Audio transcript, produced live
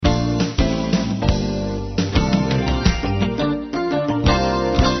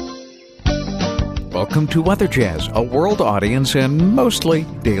Welcome to Weather Jazz, a world audience and mostly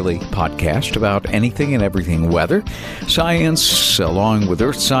daily podcast about anything and everything weather, science, along with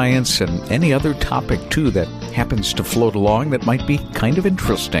earth science, and any other topic, too, that happens to float along that might be kind of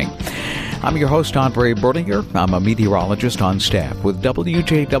interesting. I'm your host, Andre Berlinger. I'm a meteorologist on staff with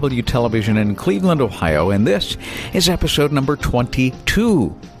WJW Television in Cleveland, Ohio, and this is episode number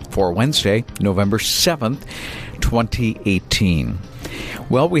 22 for Wednesday, November 7th, 2018.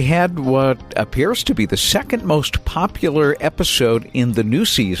 Well, we had what appears to be the second most popular episode in the new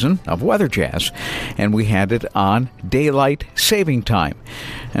season of Weather Jazz, and we had it on daylight saving time,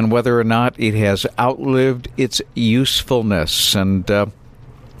 and whether or not it has outlived its usefulness. And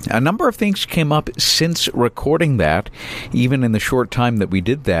a number of things came up since recording that, even in the short time that we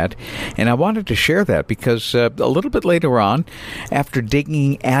did that, and I wanted to share that because a little bit later on, after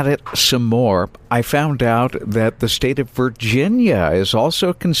digging at it some more, I found out that the state of Virginia is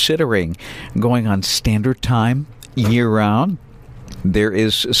also considering going on standard time year-round. There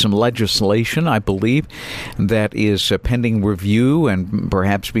is some legislation, I believe, that is pending review and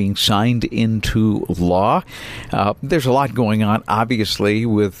perhaps being signed into law. There's a lot going on, obviously,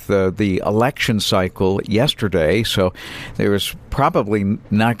 with the election cycle yesterday, so there is probably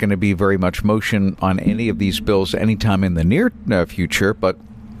not going to be very much motion on any of these bills anytime in the near future, but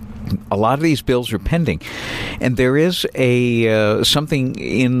a lot of these bills are pending, and there is a something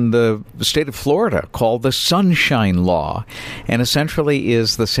in the state of Florida called the Sunshine Law, and essentially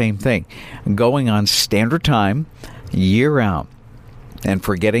is the same thing, going on standard time year-round and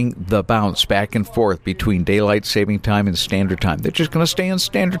forgetting the bounce back and forth between daylight saving time and standard time. They're just going to stay on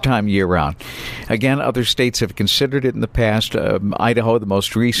standard time year-round. Again, other states have considered it in the past. Idaho, the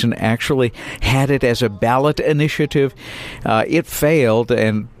most recent, actually had it as a ballot initiative. It failed,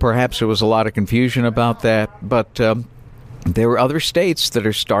 and perhaps there was a lot of confusion about that, but there are other states that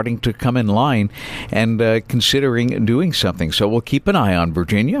are starting to come in line and considering doing something. So we'll keep an eye on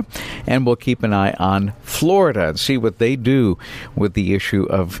Virginia, and we'll keep an eye on Florida and see what they do with the issue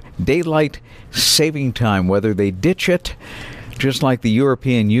of daylight saving time, whether they ditch it, just like the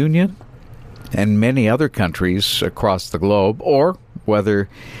European Union and many other countries across the globe, or whether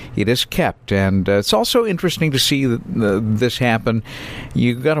it is kept. And it's also interesting to see this happen.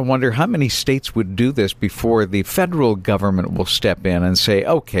 You've got to wonder how many states would do this before the federal government will step in and say,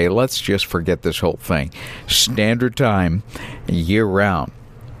 okay, let's just forget this whole thing. Standard time, year-round.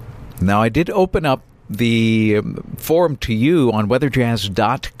 Now, I did open up the forum to you on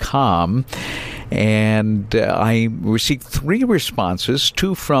weatherjazz.com, and I received 3 responses,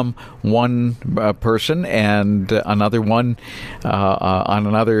 2 from one person and another one on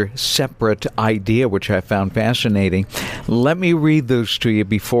another separate idea, which I found fascinating. Let me read those to you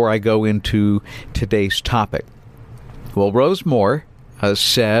before I go into today's topic. Well, Rose Moore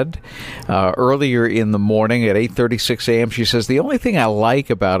said earlier in the morning at 8:36 a.m., she says, the only thing I like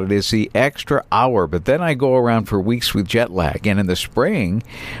about it is the extra hour, but then I go around for weeks with jet lag, and in the spring,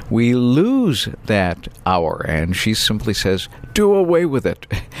 we lose that hour. And she simply says, do away with it.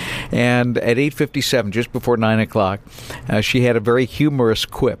 And at 8:57, just before 9 o'clock, she had a very humorous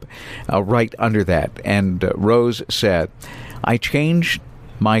quip right under that. And Rose said, I changed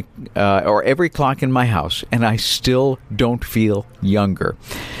every clock in my house, and I still don't feel younger,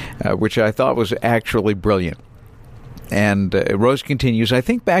 which I thought was actually brilliant. And Rose continues, I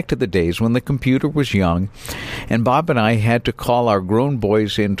think back to the days when the computer was young, and Bob and I had to call our grown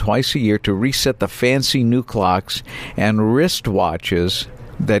boys in twice a year to reset the fancy new clocks and wristwatches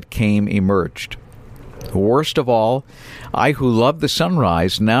that emerged. Worst of all, I, who love the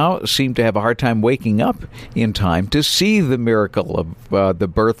sunrise, now seem to have a hard time waking up in time to see the miracle of the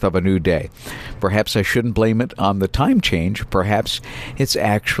birth of a new day. Perhaps I shouldn't blame it on the time change. Perhaps it's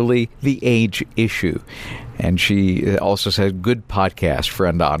actually the age issue. And she also said, good podcast,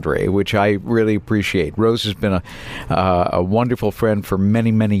 friend Andre, which I really appreciate. Rose has been a wonderful friend for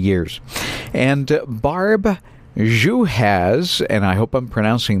many, many years. And Barb Zhu has, and I hope I'm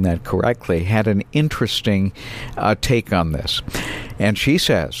pronouncing that correctly, had an interesting take on this. And she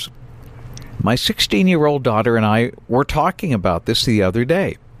says, my 16-year-old daughter and I were talking about this the other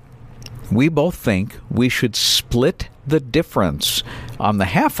day. We both think we should split the difference on the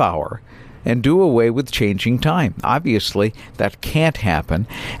half hour and do away with changing time. Obviously, that can't happen,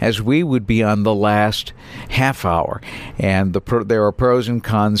 as we would be on the last half hour. And there are pros and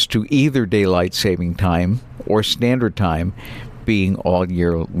cons to either daylight saving time or standard time being all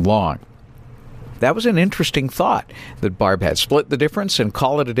year long. that was an interesting thought that Barb had. Split the difference and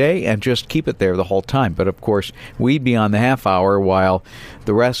call it a day and just keep it there the whole time. But, of course, we'd be on the half hour while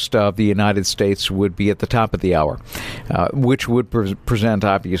the rest of the United States would be at the top of the hour, which would present,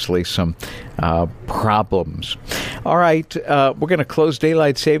 obviously, some problems. All right, we're going to close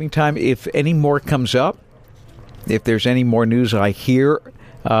Daylight Saving Time. If any more comes up, if there's any more news I hear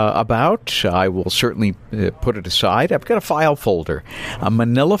about, I will certainly put it aside. I've got a file folder, a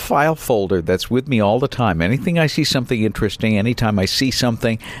manila file folder that's with me all the time. Anything I see something interesting, anytime I see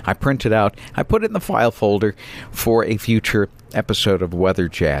something, I print it out. I put it in the file folder for a future episode of Weather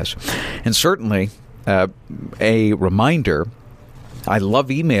Jazz. And certainly a reminder, I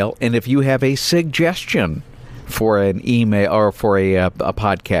love email, and if you have a suggestion for an email or for a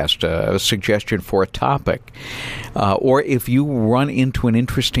podcast, a suggestion for a topic, or if you run into an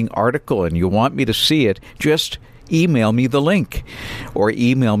interesting article and you want me to see it, just email me the link or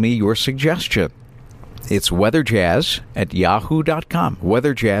email me your suggestion. It's weatherjazz@yahoo.com.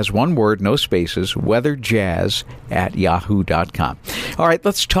 Weatherjazz, one word, no spaces, weatherjazz@yahoo.com. All right,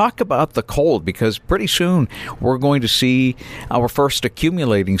 let's talk about the cold, because pretty soon we're going to see our first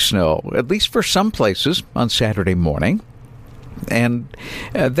accumulating snow, at least for some places, on Saturday morning. And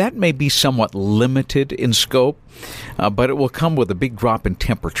that may be somewhat limited in scope, but it will come with a big drop in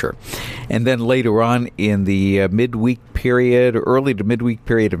temperature. And then later on in the midweek period, early to midweek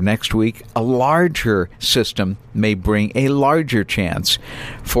period of next week, a larger system may bring a larger chance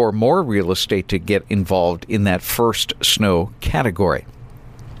for more real estate to get involved in that first snow category.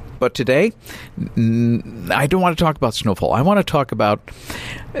 But today, I don't want to talk about snowfall. I want to talk about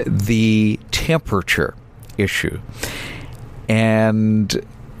the temperature issue. And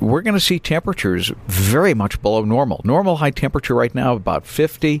we're going to see temperatures very much below normal. Normal high temperature right now, about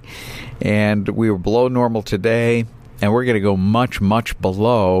 50, and we were below normal today, and we're going to go much, much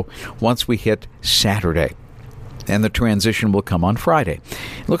below once we hit Saturday. And the transition will come on Friday.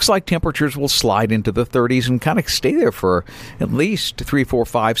 It looks like temperatures will slide into the 30s and kind of stay there for at least 3, 4,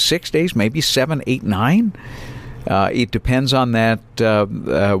 5, 6 days, maybe 7, 8, 9. It depends on that,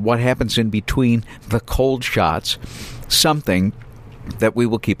 what happens in between the cold shots, something that we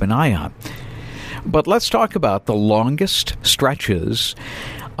will keep an eye on. But let's talk about the longest stretches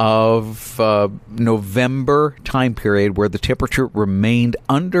of November time period where the temperature remained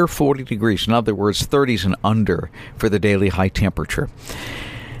under 40 degrees. In other words, 30s and under for the daily high temperature.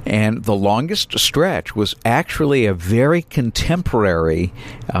 And the longest stretch was actually a very contemporary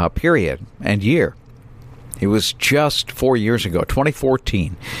period and year. It was just 4 years ago,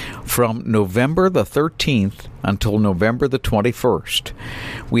 2014, from November the 13th until November the 21st.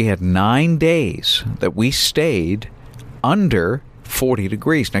 We had 9 days that we stayed under 40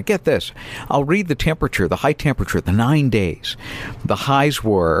 degrees. Now get this. I'll read the temperature, the high temperature, the 9 days. The highs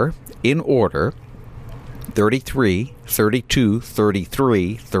were, in order, 33, 32,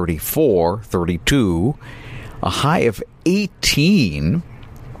 33, 34, 32, a high of 18,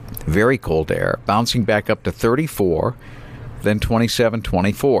 very cold air, bouncing back up to 34, then 27,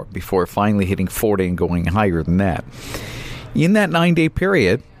 24, before finally hitting 40 and going higher than that. In that 9-day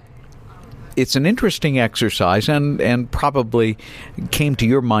period, it's an interesting exercise and probably came to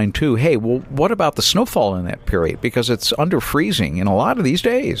your mind too. Hey, well, what about the snowfall in that period? Because it's under freezing in a lot of these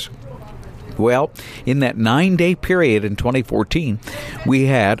days. Well, in that 9-day period in 2014, we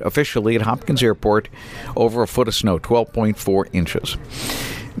had officially at Hopkins Airport over a foot of snow, 12.4 inches.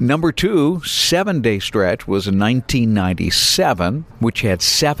 Number 2, 7-day stretch was in 1997, which had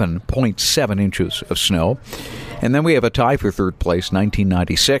 7.7 inches of snow. And then we have a tie for third place,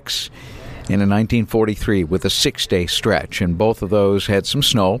 1996, and in 1943 with a 6-day stretch. And both of those had some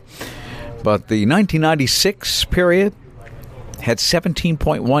snow. But the 1996 period had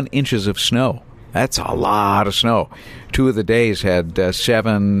 17.1 inches of snow. That's a lot of snow. 2 of the days had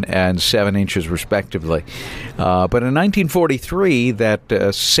 7 and 7 inches respectively. But in 1943,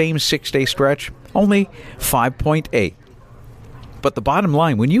 that same 6-day stretch, only 5.8. But the bottom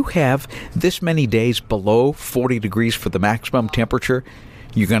line, when you have this many days below 40 degrees for the maximum temperature,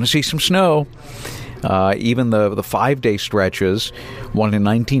 you're going to see some snow. Even the 5-day stretches, one in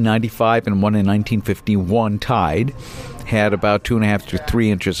 1995 and one in 1951 tied, had about 2.5 to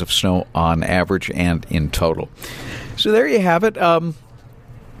 3 inches of snow on average and in total. So there you have it.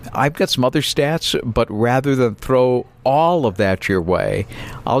 I've got some other stats, but rather than throw all of that your way,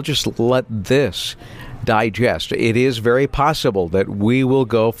 I'll just let this digest. It is very possible that we will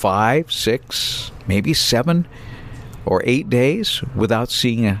go 5, 6, maybe 7 or 8 days without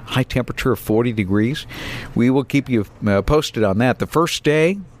seeing a high temperature of 40 degrees. We will keep you posted on that. The first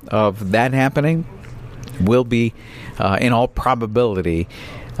day of that happening will be, in all probability,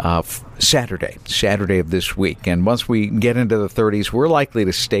 Saturday of this week. And once we get into the 30s, we're likely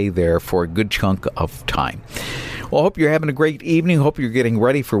to stay there for a good chunk of time. Well, I hope you're having a great evening. Hope you're getting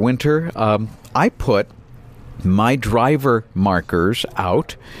ready for winter. I put my driver markers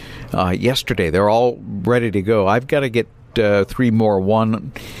out yesterday. They're all ready to go. I've got to get 3 more.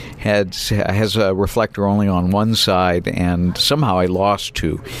 One has a reflector only on one side, and somehow I lost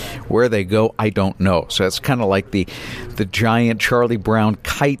 2. Where they go, I don't know. So it's kind of like the giant Charlie Brown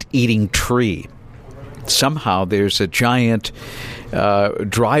kite-eating tree. Somehow there's a giant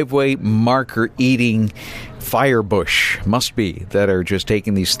driveway marker-eating firebush, must be, that are just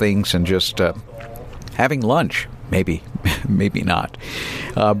taking these things and just having lunch. Maybe not.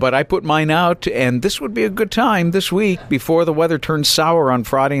 But I put mine out, and this would be a good time this week before the weather turns sour on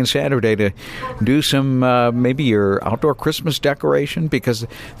Friday and Saturday to do some, maybe your outdoor Christmas decoration, because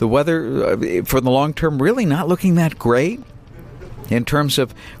the weather for the long term really not looking that great in terms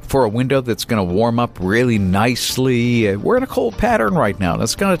of for a window that's going to warm up really nicely. We're in a cold pattern right now.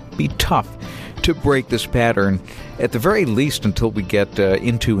 That's going to be tough to break this pattern, at the very least, until we get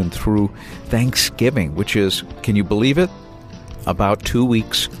into and through Thanksgiving, which is, can you believe it, about 2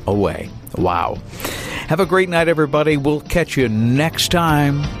 weeks away. Wow. Have a great night, everybody. We'll catch you next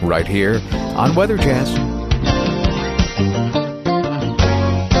time right here on Weather Jazz.